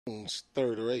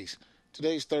third race.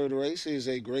 Today's third race is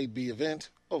a Grade B event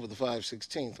over the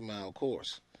 5/16 mile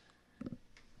course.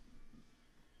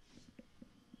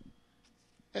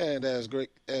 And as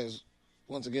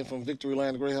once again from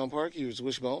Victoryland Greyhound Park, here's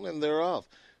Wishbone, and they're off.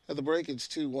 At the break, it's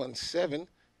 217,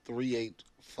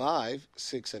 385,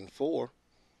 6 and 4.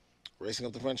 Racing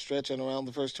up the front stretch and around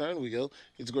the first turn we go.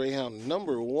 It's Greyhound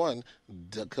number 1,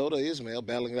 Dakota Ismail,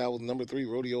 battling it out with number 3,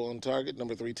 Rodeo on Target.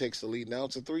 Number 3 takes the lead now.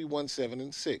 It's a 317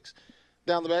 and 6.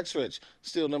 Down the backstretch,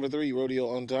 still number 3, Rodeo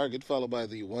on Target, followed by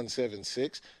the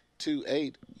 176,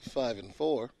 28, 5 and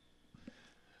 4.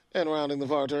 And rounding the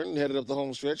far turn and headed up the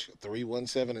home stretch,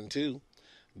 317 and 2.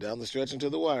 Down the stretch into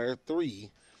the wire,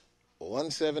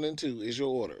 317 and 2 is your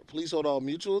order. Please hold all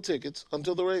mutual tickets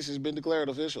until the race has been declared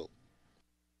official.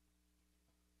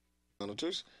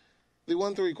 Monitors. The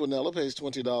 1-3 Quinella pays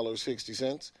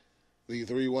 $20.60. The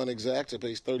 3-1 Exacta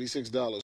pays $36.